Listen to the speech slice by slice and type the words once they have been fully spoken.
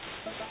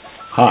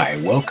Hi,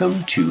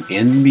 welcome to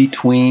In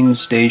Between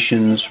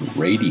Stations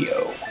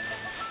Radio.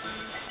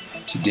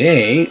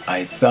 Today,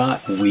 I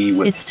thought we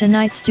would... It's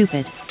tonight,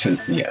 stupid.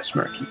 Yes,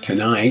 Merki.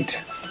 Tonight,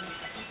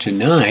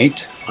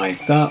 I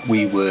thought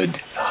we would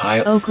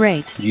highlight... Oh,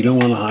 great. You don't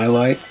want to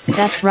highlight?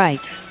 That's right.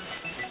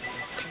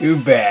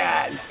 Too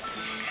bad.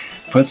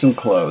 Put some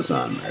clothes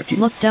on, Merki.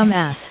 Look,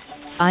 dumbass.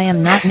 I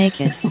am not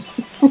naked.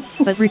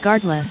 But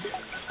regardless,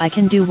 I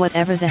can do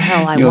whatever the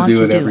hell I want to do.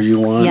 You'll do whatever you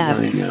want? Yeah.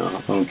 I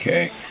know.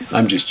 Okay.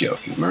 I'm just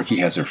joking.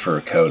 Merki has her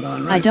fur coat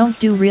on, right? I don't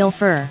do real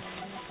fur.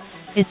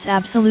 It's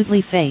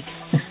absolutely fake.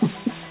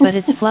 But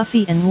it's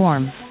fluffy and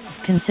warm,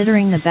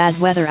 considering the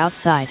bad weather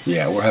outside.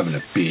 Yeah, we're having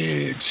a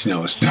big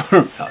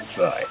snowstorm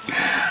outside.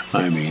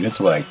 I mean, it's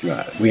like,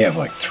 we have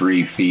like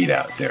 3 feet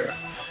out there.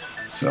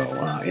 So,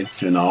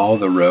 it's in all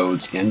the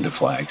roads into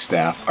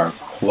Flagstaff are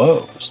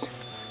closed.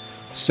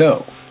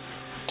 So,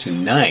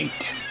 tonight,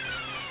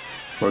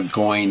 we're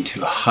going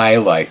to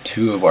highlight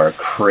 2 of our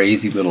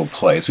crazy little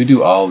plays. We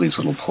do all these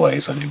little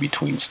plays on In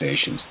Between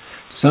Stations.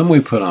 Some we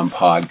put on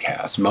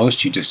podcasts.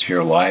 Most you just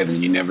hear live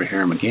and you never hear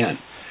them again.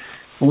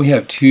 We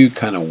have 2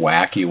 kind of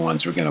wacky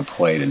ones we're going to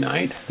play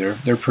tonight.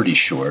 They're pretty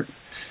short.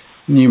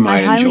 You might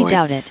enjoy. I highly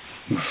doubt it.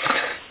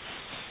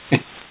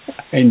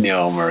 I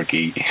know,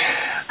 Merki.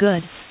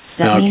 Good.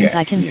 That means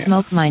I can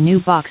smoke my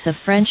new box of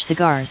French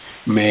cigars.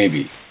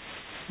 Maybe.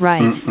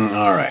 Right.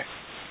 All right.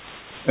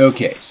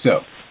 Okay,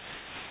 so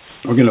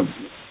we're going to,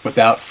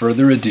 without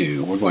further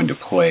ado, we're going to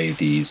play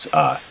these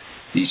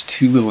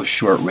 2 little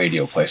short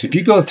radio plays. If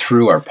you go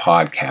through our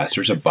podcast,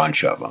 there's a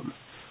bunch of them.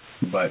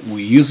 But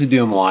we usually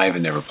do them live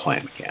and never play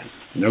them again.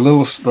 And they're a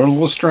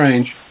little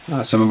strange.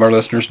 Some of our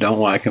listeners don't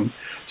like them.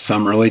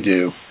 Some really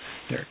do.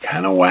 They're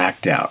kind of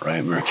whacked out,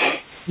 right, Merki?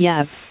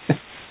 Yep.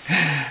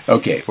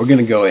 Okay, we're going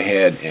to go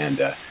ahead and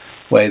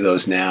play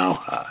those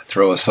now.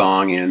 Throw a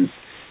song in,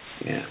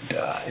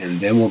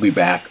 and then we'll be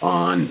back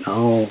on.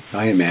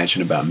 I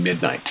imagine about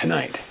midnight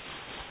tonight.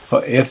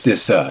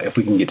 If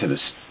we can get to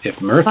this, if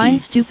Merki. Fine,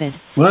 stupid.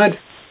 What?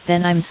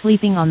 Then I'm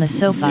sleeping on the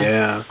sofa.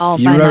 Yeah. All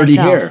by You're already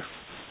myself. here.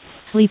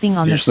 Sleeping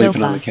on You're the sofa.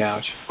 sleeping on the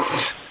couch.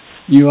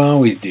 You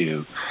always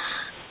do,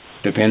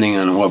 depending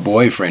on what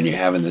boyfriend you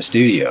have in the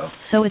studio.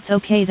 So it's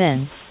okay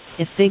then,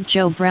 if Big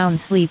Joe Brown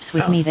sleeps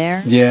with me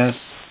there? Yes.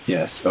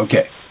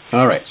 Okay.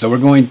 All right. So we're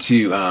going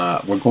to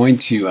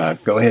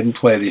go ahead and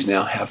play these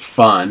now. Have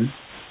fun,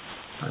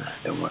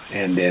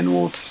 and then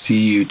we'll see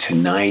you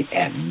tonight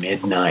at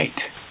midnight.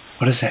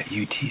 What is that,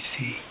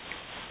 UTC?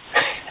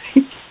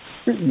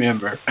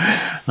 Remember,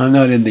 I'm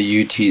not in the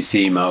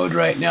UTC mode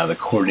right now, the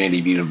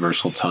Coordinated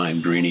Universal Time,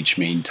 Greenwich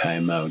Mean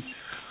Time mode.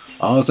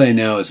 All I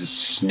know is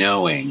it's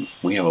snowing.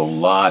 We have a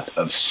lot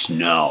of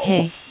snow.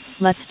 Hey,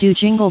 let's do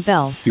Jingle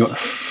Bells.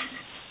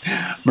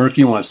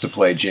 Merki wants to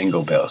play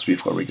Jingle Bells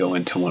before we go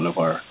into one of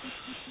our...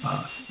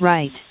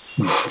 right.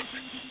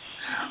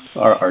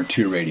 our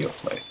 2 radio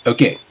plays.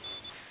 Okay,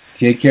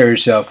 take care of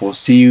yourself. We'll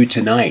see you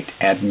tonight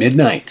at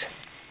midnight.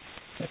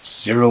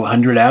 That's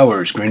 00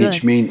 hours,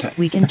 Greenwich Mean Time.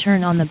 We can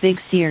turn on the big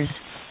Sears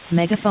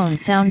megaphone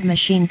sound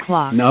machine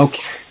clock. No,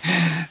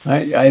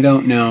 I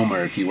don't know,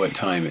 Merki, what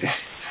time it is.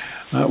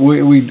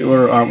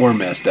 We're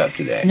messed up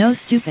today. No,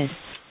 stupid.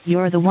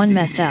 You're the one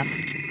messed up.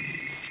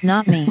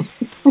 Not me.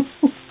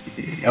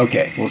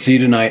 Okay, we'll see you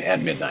tonight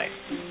at midnight.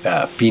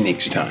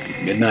 Phoenix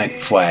time. Midnight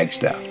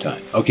Flagstaff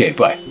time. Okay,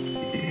 bye.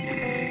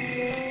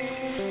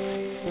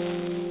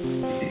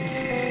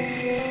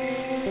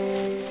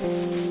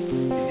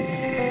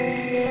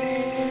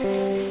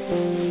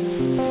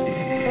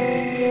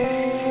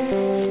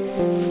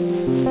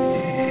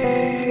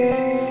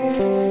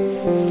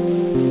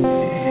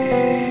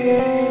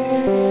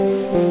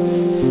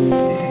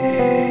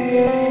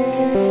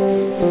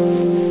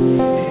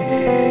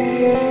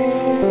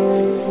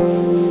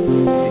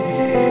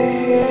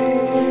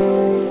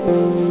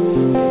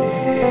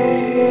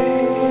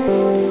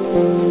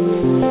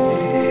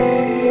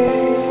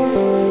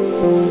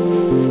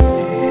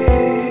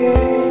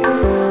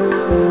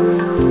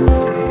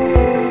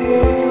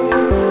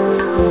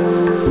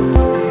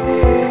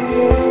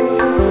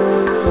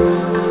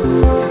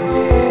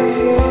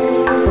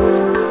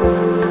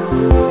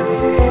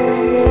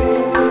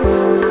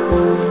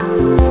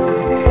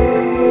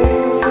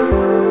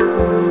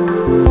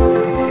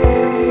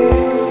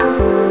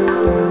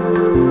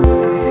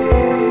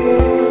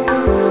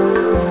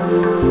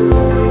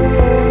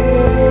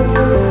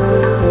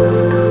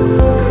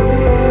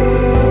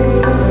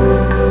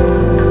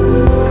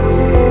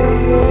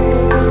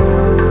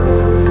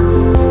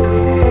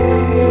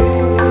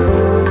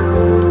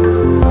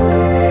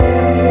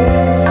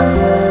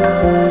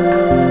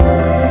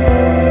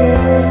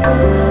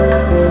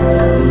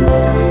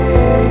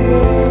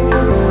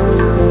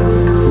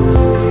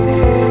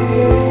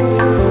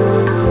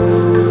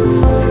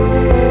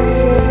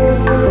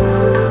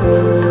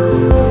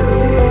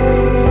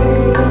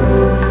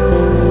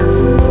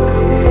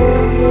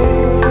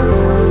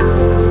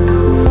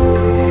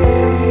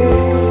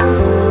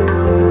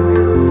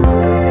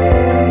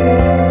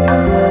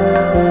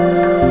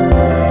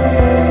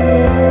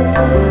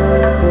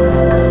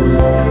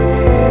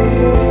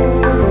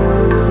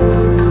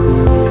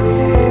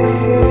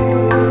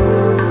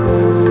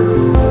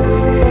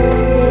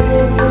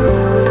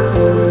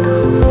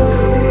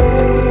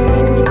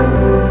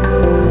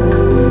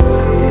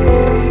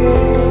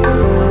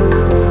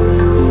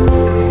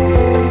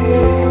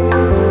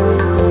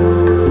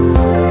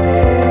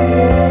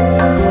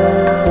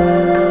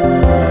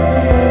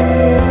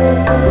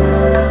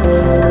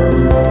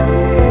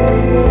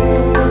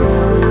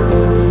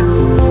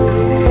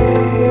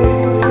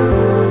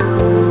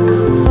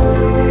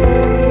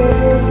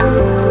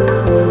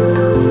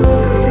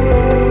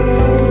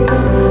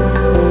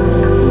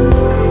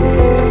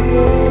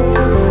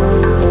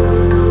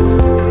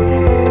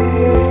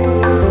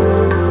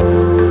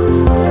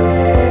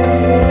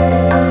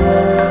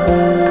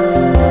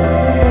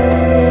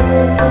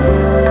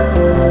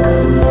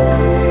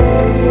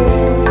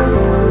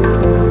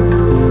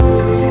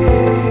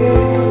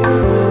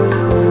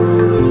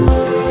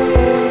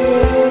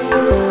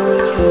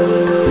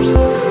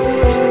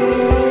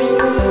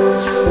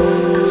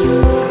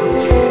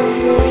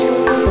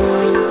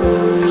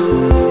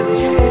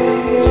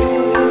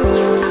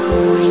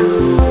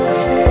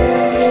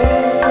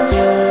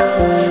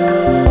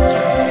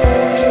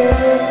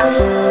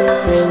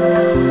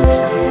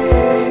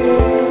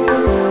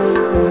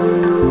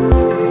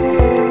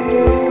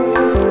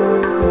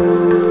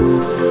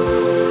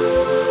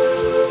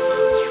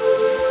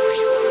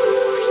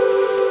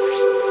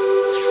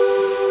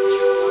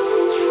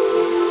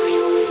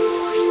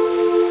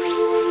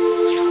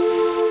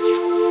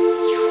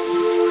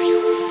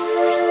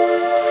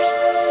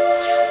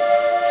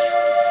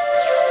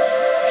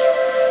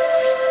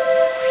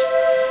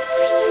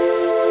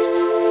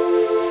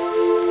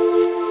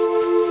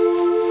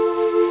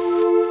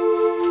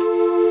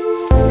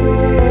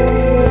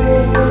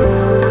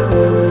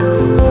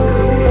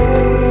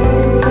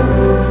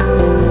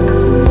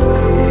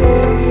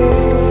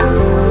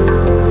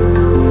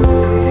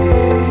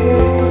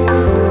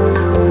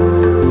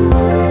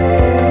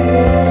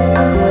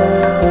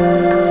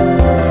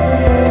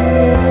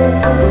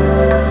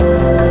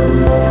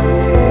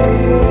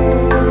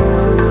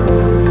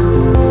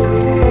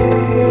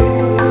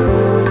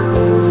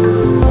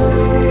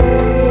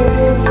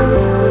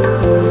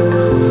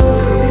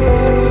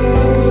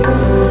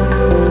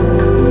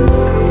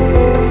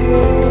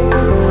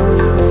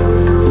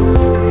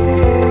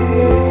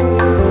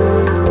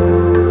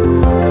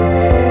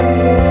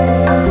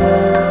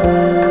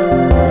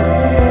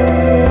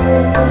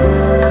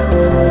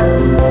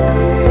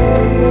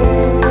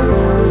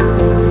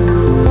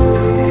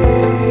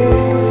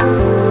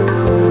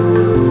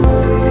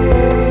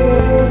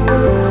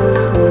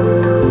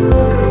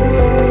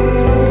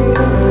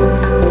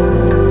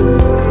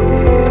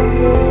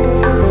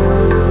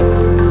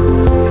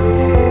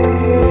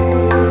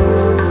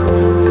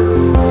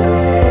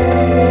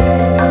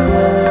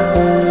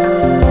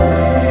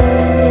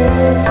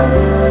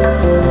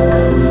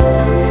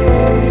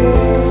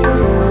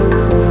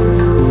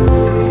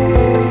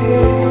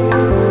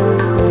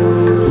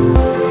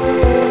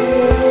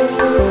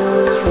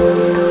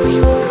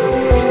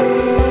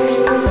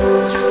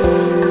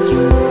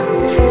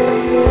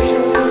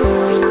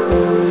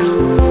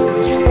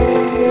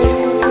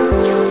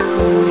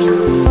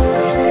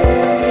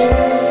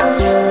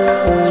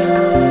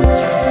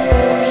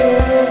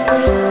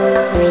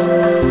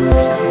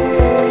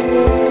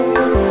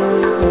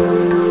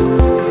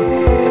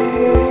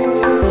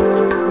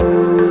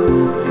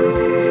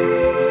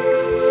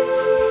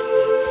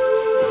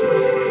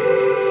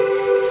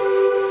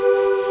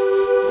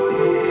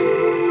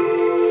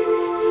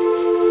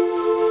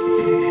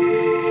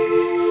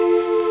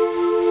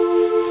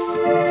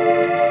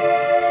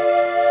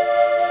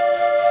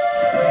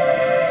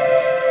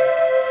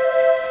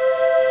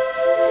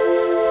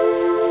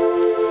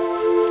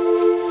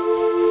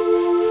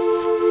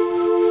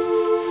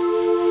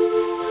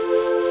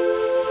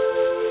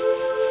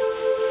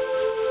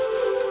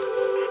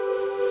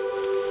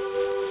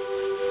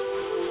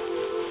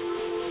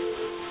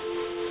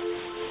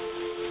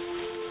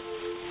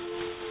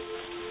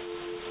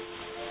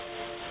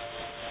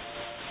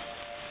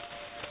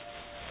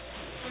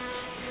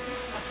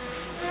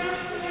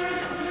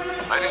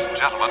 Ladies and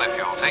gentlemen, if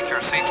you'll take your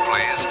seats,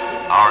 please,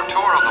 our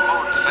tour of the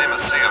moon's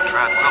famous Sea of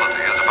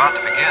Tranquility is about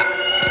to begin.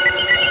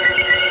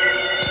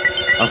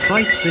 A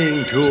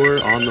sightseeing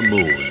tour on the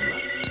moon.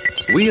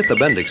 We at the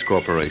Bendix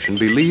Corporation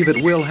believe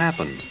it will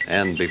happen,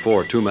 and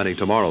before too many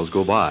tomorrows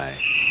go by.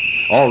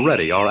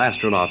 Already, our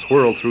astronauts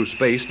whirl through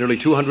space nearly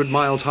 200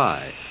 miles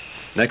high.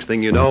 Next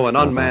thing you know, an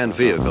unmanned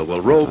vehicle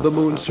will rove the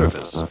moon's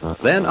surface.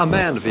 Then a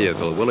manned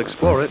vehicle will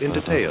explore it in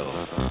detail.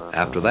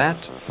 After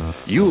that,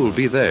 you'll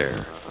be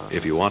there,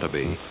 if you want to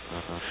be.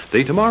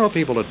 The Tomorrow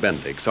people at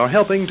Bendix are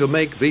helping to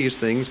make these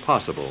things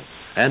possible,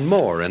 and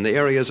more in the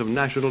areas of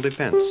national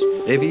defense,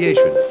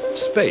 aviation,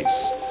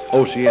 space,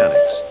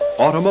 oceanics,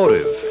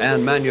 automotive,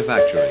 and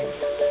manufacturing.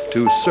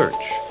 To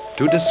search,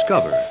 to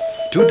discover,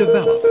 to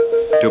develop,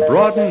 to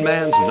broaden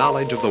man's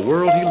knowledge of the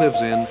world he lives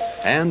in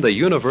and the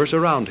universe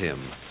around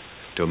him.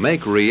 To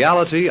make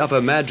reality of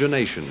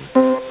imagination.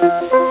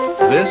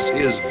 This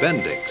is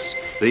Bendix,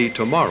 the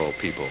Tomorrow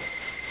people.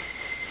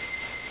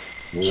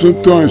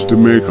 Sometimes to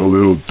make a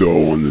little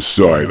dough on the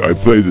side, I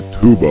play the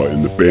tuba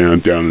in the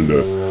band down in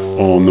the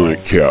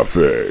all-night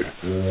cafe.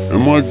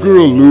 And my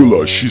girl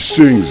Lula, she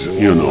sings,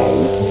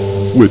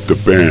 with the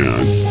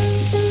band.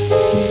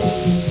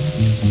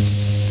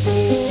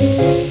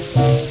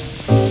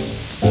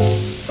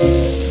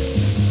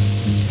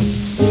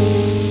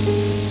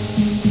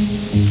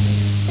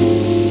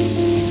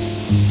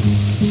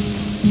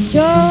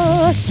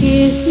 Just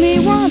kiss me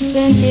once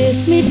and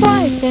kiss me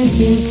twice and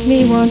kiss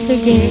me once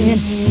again.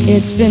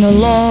 It's been a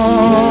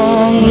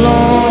long,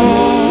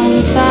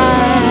 long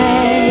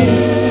time.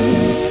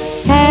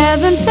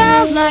 Haven't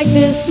felt like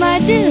this, my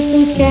dear,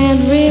 since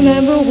can't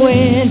remember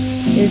when.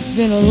 It's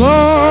been a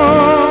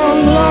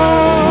long,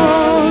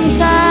 long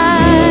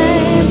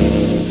time.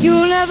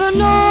 You'll never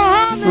know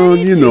how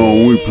many...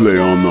 when we play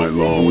all night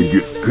long, we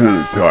get kind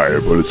of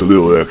tired, but it's a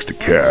little extra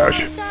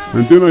cash.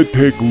 And then I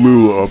take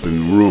Lula up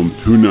in room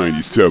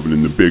 297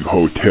 in the big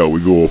hotel. We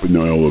go up in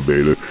the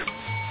elevator.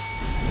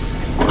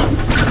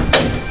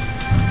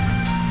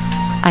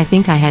 I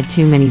think I had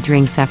too many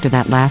drinks after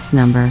that last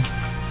number.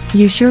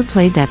 You sure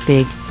played that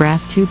big,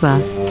 brass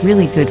tuba.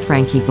 Really good,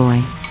 Frankie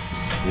boy.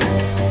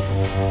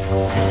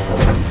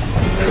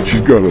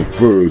 She's got her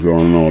furs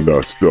on and all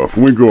that stuff.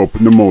 And we go up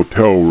in the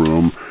motel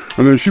room,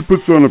 and then she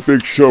puts on a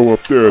big show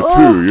up there too,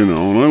 and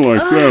I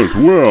like that as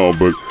well,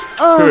 but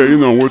hey,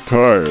 we're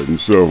tired, and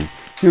so,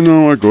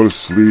 I go to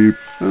sleep,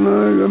 and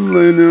I'm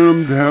laying there,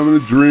 I'm having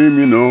a dream,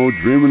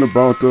 dreaming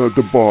about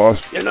the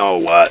boss. You know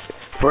what?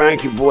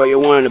 Frankie boy, you're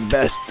one of the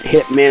best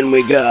hitmen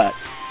we got.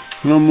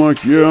 And I'm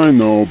like, yeah, I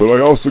know, but I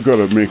also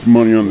gotta make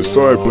money on the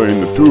side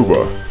playing the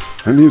tuba.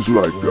 And he's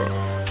like,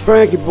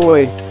 Frankie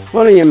boy,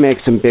 why don't you make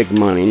some big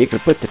money, and you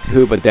could put the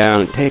tuba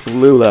down and take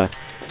Lula.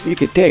 You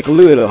could take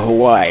Lula to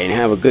Hawaii and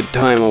have a good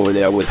time over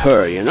there with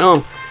her,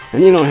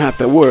 And you don't have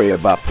to worry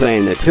about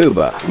playing the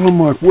tuba. And I'm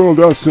like, well,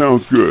 that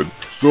sounds good.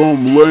 So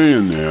I'm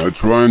laying there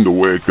trying to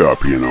wake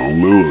up,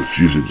 Lula,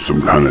 she's in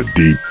some kind of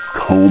deep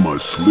coma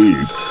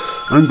sleep.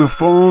 And the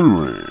phone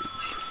rings.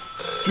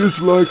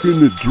 Just like in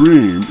the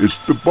dream, it's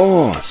the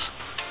boss.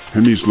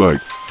 And he's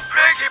like,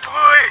 Frankie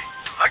boy,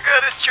 I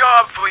got a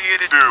job for you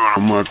to do. And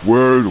I'm like,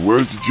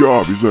 where's the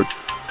job? He's like,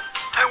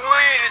 I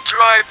want you to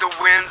drive the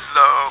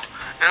Winslow.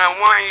 And I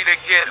want you to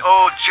get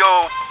old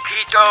Joe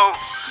Pito.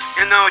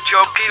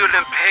 Joe Pito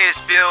didn't pay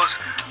his bills.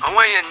 I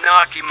want you to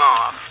knock him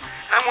off.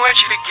 And I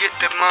want you to get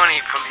the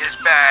money from his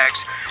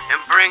bags and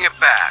bring it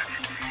back.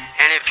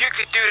 And if you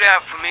could do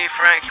that for me,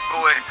 Frankie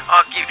boy,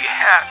 I'll give you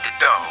half the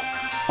dough.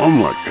 I'm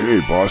like,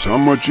 hey boss, how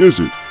much is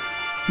it?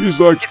 He's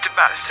like, it's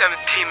about $17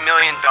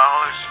 million.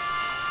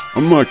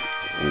 I'm like,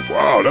 oh,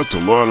 wow, that's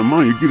a lot of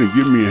money. You're gonna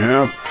give me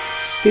half?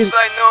 He's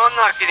like, no, I'm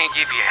not gonna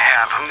give you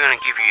half. I'm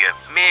gonna give you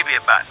maybe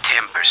about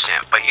 10%,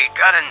 but you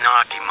gotta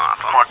knock him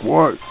off. I'm like,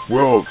 what?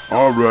 Well,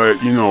 all right,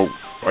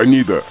 I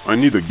need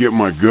to get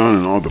my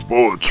gun and all the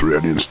bullets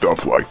ready and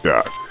stuff like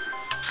that.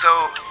 So,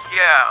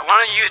 yeah, I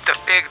want to use the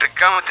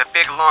gun with the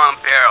big long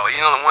barrel.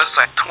 The one's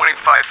like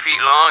 25 feet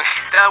long.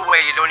 That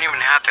way you don't even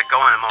have to go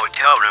in a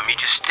motel room. You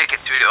just stick it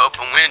through the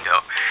open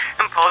window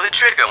and pull the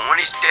trigger. When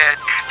he's dead,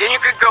 then you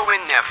could go in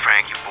there,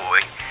 Frankie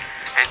boy,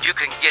 and you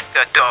can get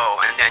the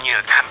dough, and then you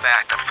come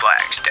back to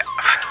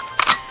Flagstaff.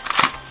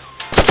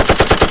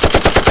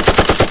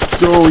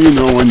 So,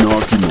 I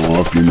knocked him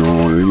off, and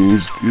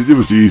it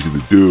was easy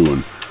to do,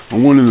 and I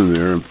went in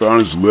there and found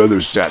his leather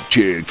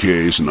sachet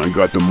case, and I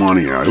got the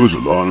money out. It was a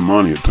lot of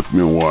money. It took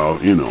me a while,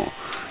 And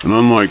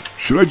I'm like,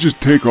 should I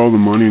just take all the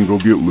money and go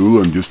get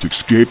Lula and just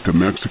escape to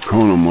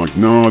Mexico? And I'm like,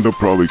 no, they'll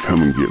probably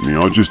come and get me.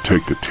 I'll just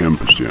take the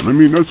 10%. I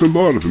mean, that's a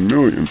lot of $1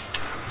 million.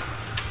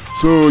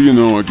 So,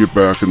 I get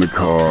back in the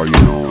car,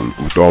 and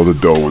with all the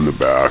dough in the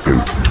back,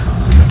 and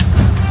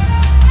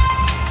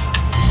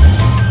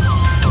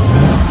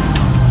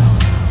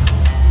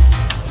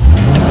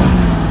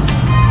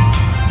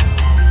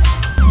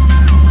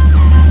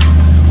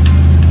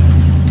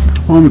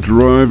I'm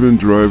driving,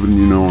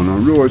 and I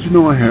realized,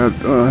 I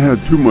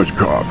had too much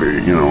coffee.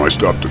 I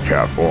stopped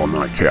at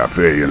all-night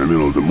cafe in the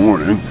middle of the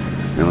morning,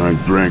 and I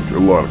drank a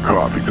lot of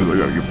coffee because I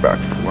gotta get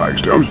back to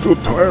Flagstaff. I'm still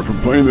tired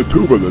from playing the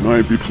tuba the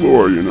night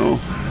before, and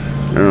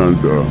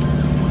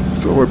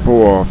so I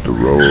pull off the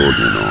road, and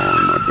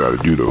I gotta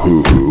do the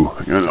hoo-hoo,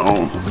 and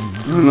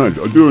I'm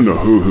doing the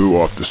hoo-hoo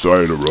off the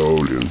side of the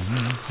road, and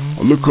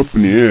I look up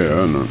in the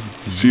air, and I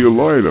see a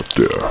light up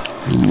there.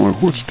 I'm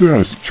like, what's that?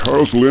 Is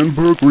Charles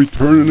Lindbergh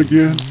returning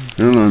again?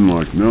 And I'm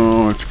like,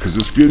 no, it's because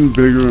it's getting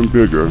bigger and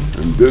bigger.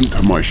 And then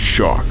to my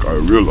shock, I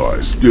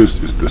realize this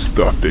is the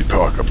stuff they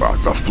talk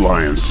about, the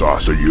flying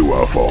saucer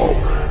UFO.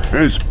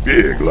 And it's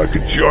big, like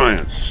a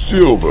giant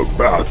silver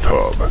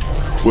bathtub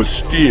with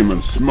steam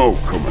and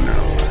smoke coming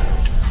out.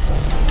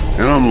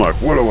 And I'm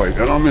like,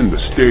 and I'm in the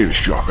state of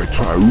shock.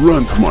 I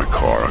run to my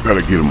car. I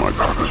gotta get in my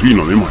car, because, they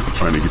might be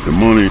trying to get the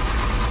money,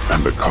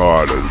 and the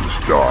car doesn't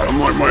start. I'm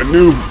like, my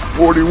new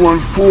 41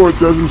 Ford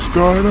doesn't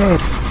start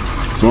up.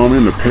 So I'm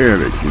in the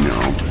panic,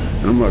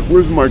 and I'm like,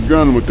 where's my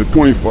gun with the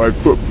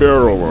 25-foot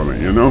barrel on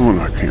it, and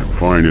I can't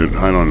find it.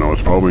 I don't know,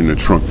 it's probably in the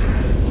trunk.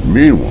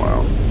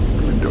 Meanwhile,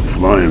 the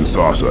flying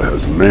saucer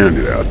has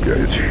landed out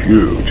there. It's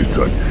huge. It's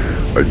like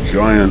a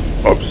giant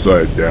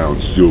upside-down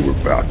silver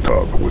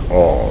bathtub with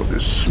all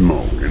this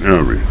smoke and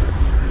everything.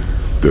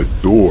 The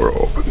door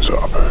opens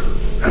up,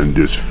 and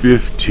this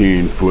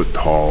 15-foot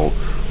tall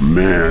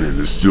man in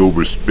a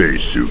silver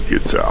spacesuit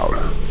gets out.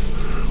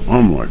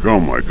 I'm like, oh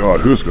my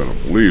God, who's gonna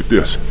believe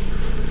this?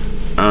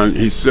 And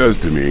he says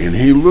to me, and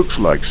he looks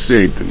like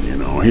Satan,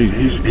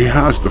 he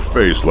has the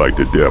face like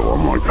the devil.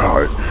 I'm like,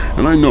 God,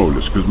 and I know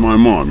this because my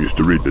mom used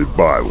to read the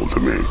Bible to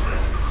me.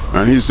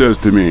 And he says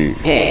to me,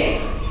 hey,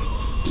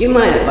 do you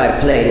mind if I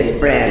play this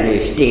brand new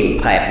steam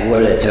pipe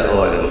Wurlitzer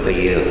organ for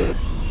you?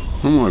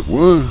 I'm like,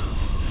 what?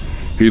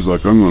 He's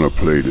like, I'm gonna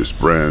play this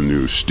brand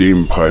new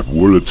steam pipe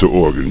Wurlitzer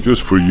organ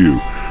just for you,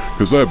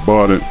 because I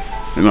bought it,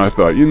 and I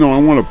thought, I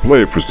want to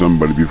play it for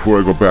somebody before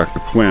I go back to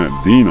Planet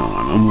Xenon.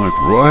 I'm like,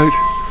 right?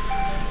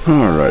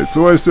 Alright,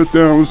 so I sat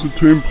down and listened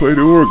to him play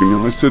the organ,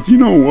 and I said, you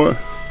know what?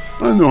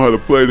 I know how to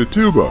play the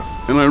tuba.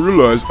 And I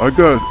realized I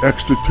got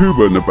extra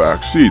tuba in the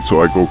back seat,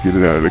 so I go get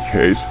it out of the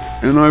case,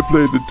 and I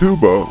played the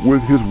tuba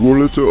with his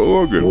Wurlitzer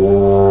organ.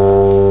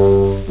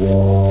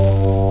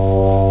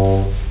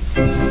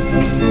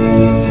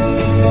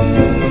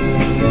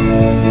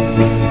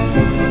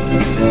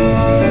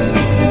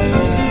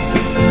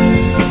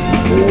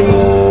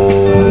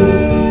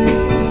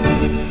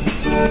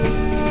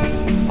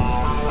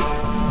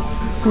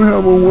 We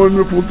have a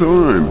wonderful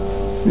time,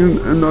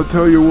 and I'll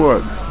tell you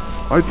what,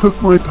 I took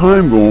my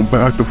time going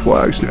back to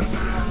Flagstaff,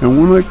 and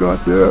when I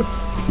got there,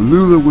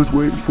 Lula was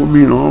waiting for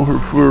me in all her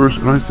furs,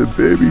 and I said,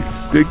 baby,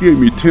 they gave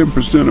me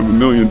 10% of $1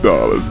 million,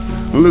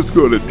 and let's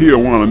go to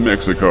Tijuana,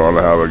 Mexico, and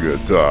have a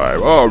good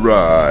time. All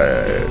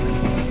right.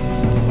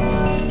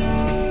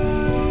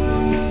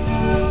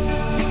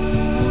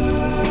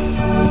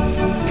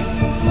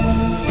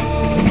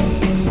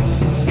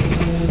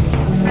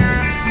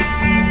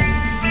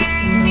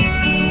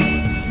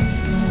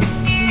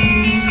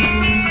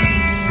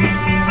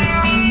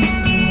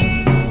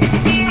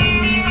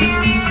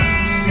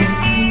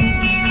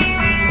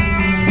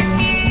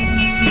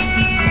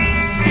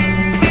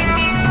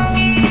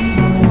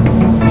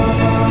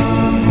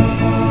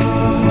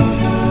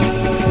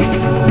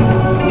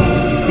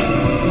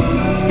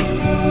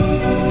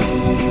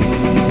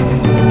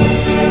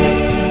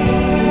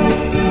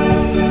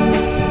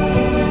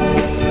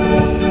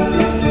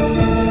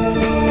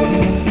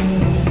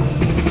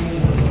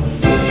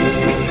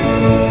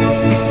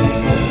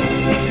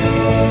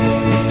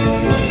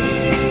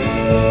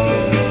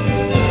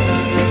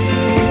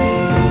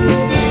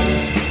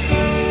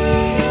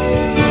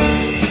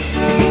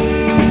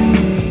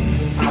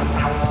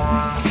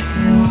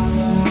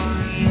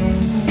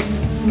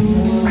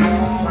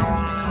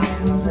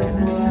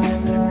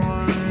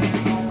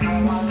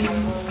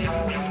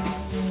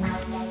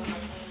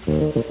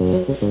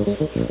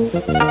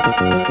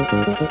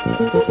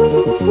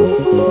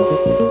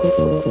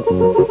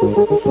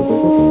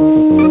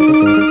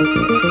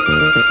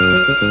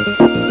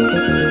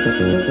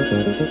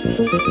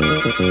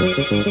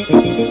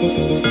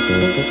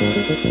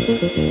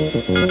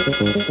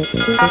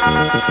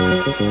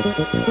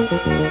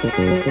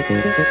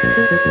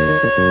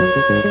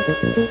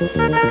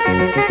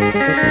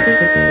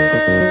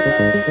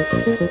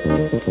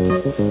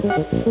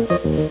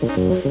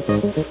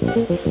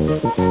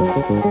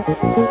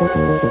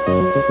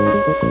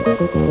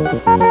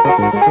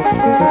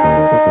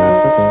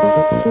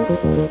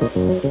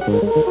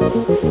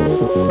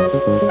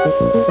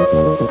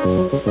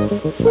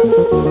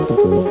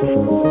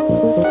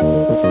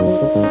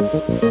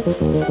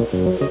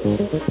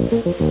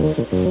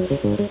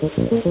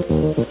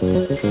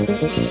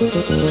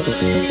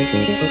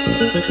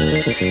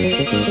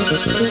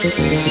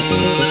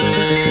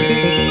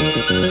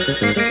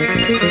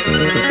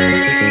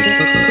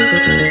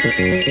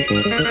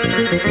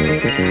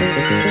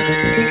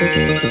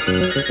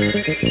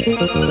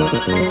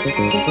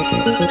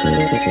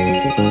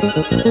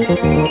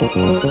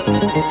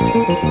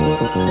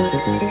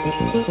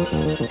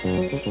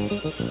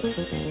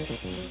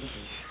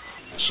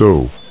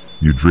 So,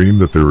 You dream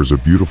that there is a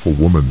beautiful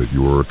woman that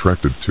you are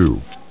attracted to,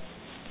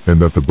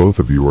 and that the both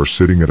of you are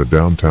sitting at a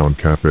downtown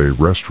cafe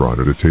restaurant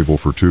at a table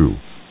for two.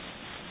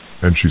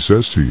 And she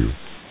says to you,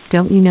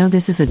 "Don't you know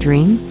this is a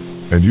dream?"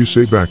 and you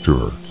say back to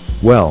her,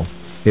 Well,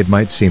 it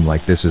might seem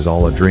like this is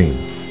all a dream.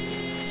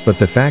 But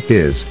the fact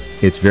is,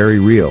 it's very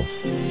real.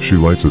 She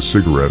lights a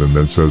cigarette and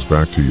then says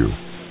back to you.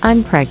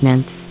 "I'm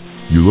pregnant."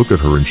 You look at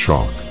her in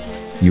shock.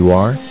 You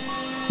are?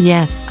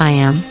 "Yes, I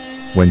am."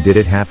 When did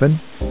it happen?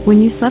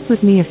 "When you slept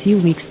with me a few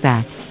weeks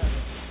back."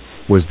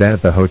 Was that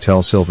at the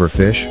Hotel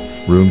Silverfish,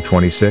 room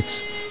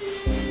 26?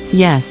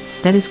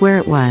 "Yes, that is where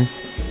it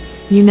was.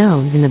 You know,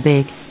 in the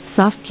big,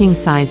 soft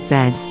king-size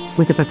bed,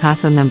 with a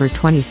Picasso number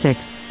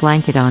 26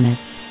 blanket on it."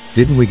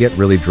 Didn't we get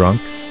really drunk?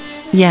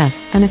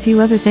 "Yes, and a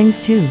few other things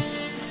too.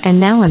 And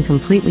now I'm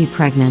completely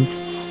pregnant."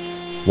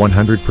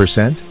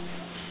 100%?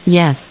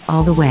 "Yes,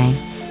 all the way."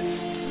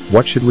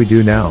 What should we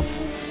do now?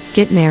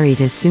 "Get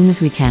married as soon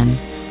as we can."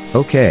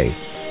 Okay.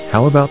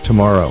 How about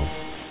tomorrow?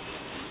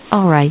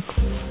 "All right.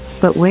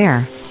 But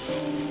where?"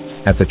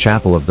 At the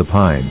Chapel of the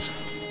Pines.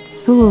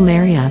 "Who will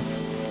marry us?"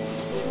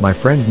 My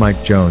friend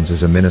Mike Jones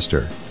is a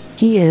minister.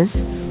 "He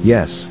is?"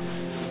 Yes.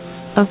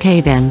 "Okay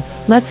then,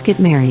 let's get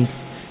married.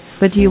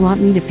 But do you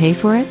want me to pay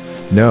for it?"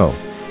 No.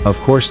 Of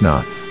course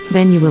not.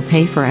 "Then you will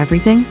pay for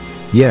everything?"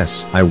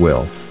 Yes, I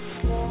will.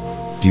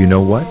 Do you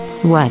know what?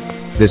 "What?"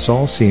 This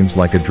all seems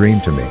like a dream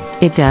to me.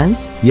 "It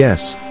does?"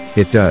 Yes,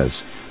 it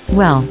does.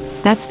 "Well,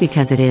 that's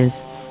because it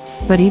is.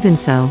 But even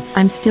so,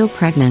 I'm still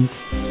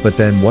pregnant." But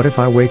then what if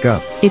I wake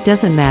up? "It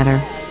doesn't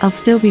matter. I'll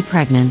still be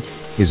pregnant."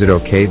 Is it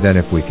okay then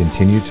if we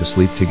continue to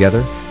sleep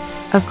together?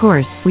 "Of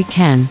course, we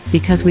can,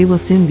 because we will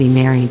soon be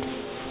married.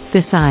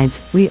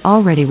 Besides, we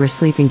already were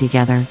sleeping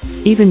together,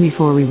 even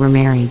before we were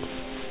married.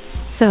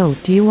 So,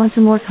 do you want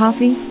some more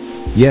coffee?"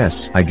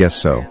 Yes, I guess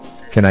so.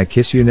 Can I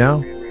kiss you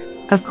now?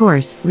 "Of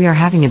course, we are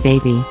having a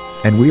baby."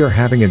 And we are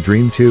having a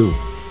dream too,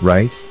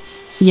 right?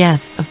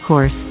 "Yes, of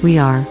course, we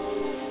are."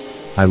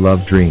 I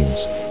love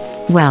dreams.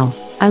 "Well,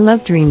 I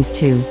love dreams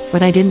too,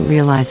 but I didn't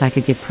realize I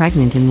could get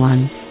pregnant in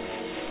one."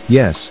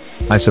 Yes,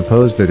 I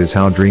suppose that is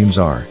how dreams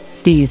are.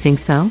 "Do you think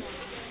so?"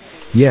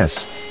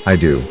 Yes, I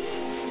do.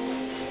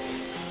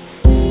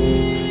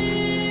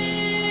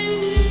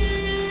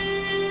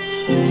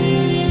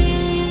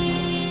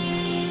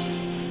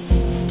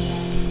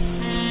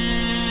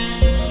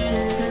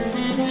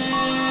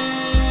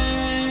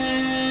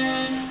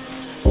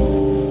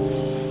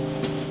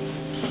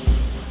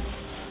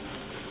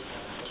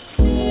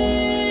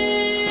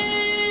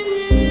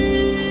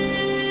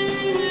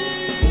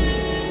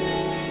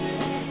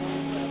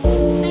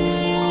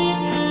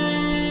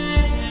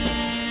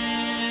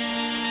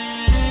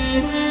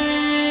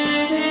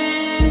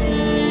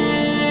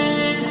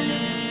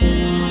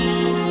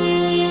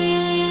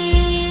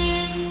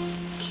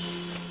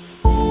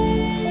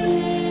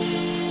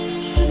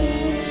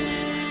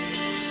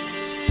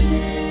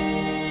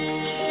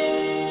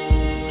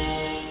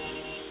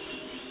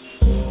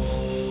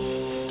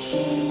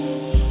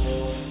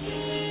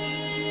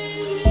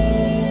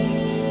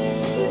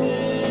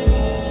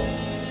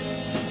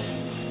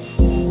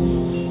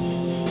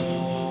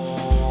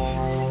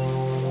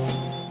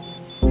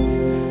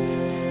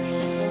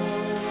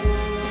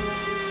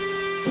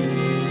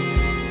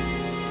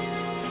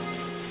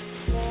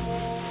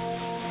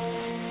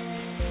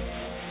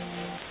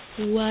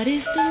 What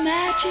is the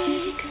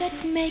magic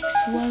that makes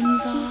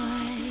one's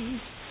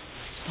eyes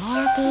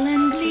sparkle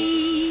and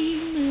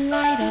gleam,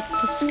 light up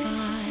the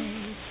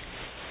skies?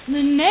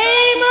 The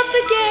name of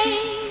the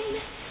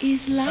game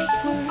is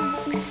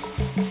Lightworks.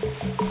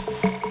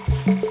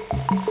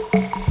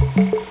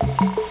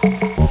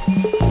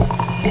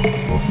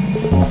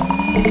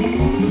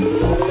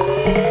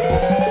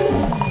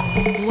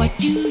 What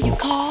do you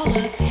call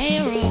a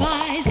pair of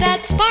eyes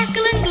that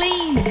sparkle and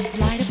gleam,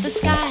 light up the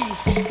skies?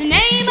 The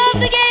name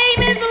of the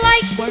game is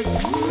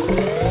Lightworks.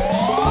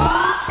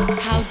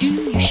 How do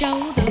you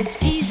show those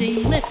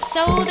teasing lips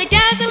so they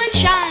dazzle and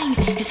shine?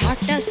 His heart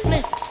does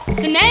flips.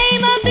 The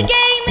name of the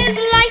game is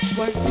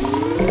Lightworks.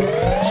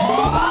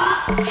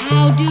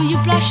 How do you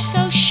blush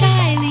so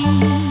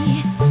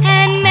shyly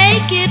and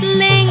make it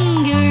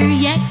linger,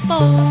 yet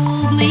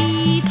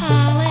boldly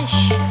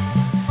polish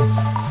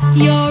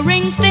your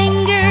ring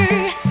finger?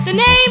 The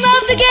name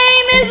of the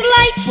game is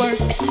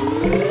Lightworks.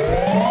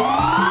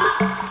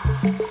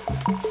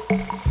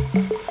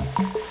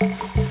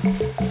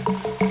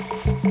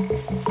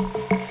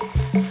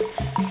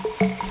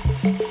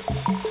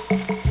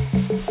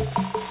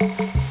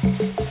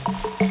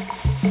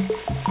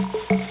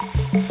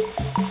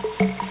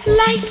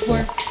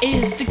 Lightworks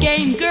is the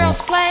game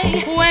girls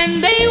play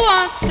when they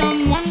want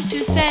someone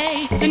to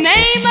say. The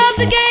name of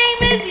the game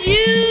is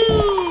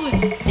you,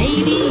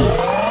 baby.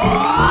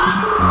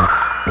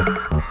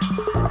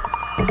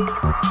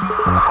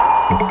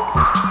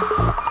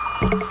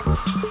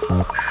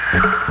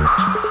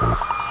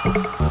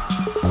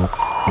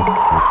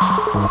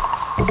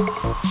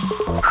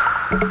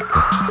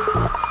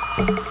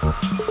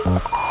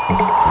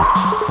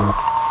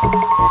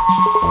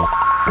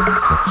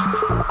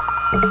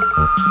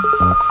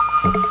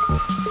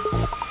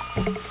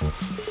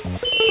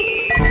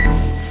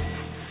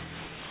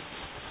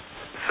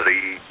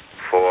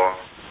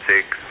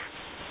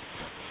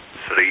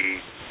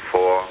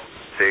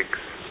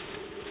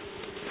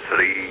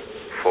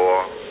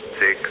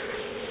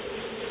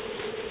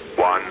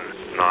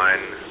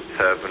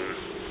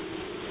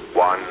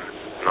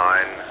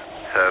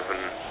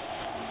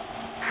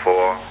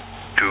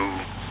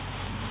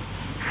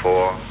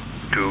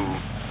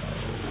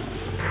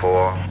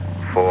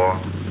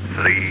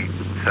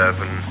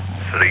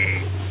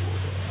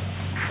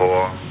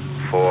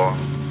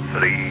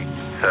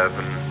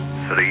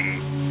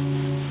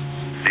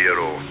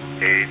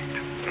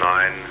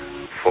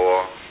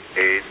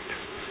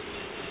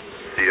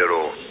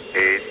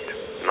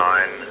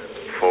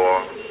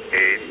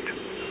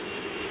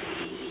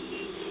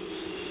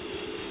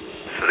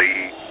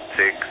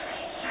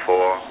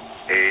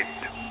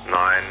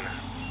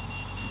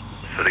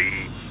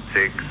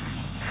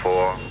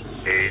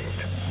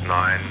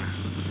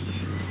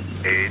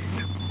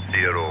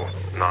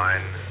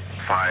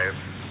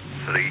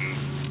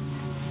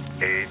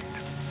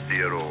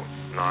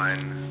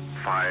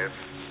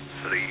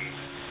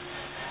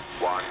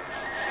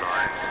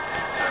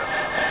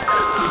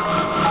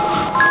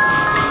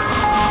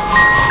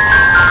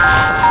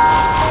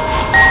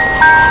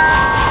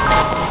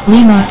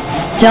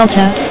 Lima,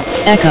 Delta,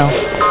 Echo.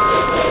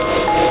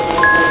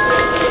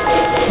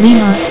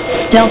 Lima,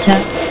 Delta,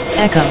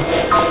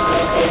 Echo.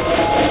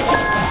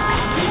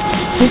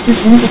 This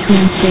is In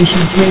Between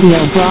Stations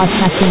Radio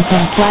broadcasting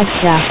from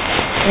Flagstaff,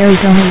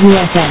 Arizona,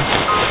 USA.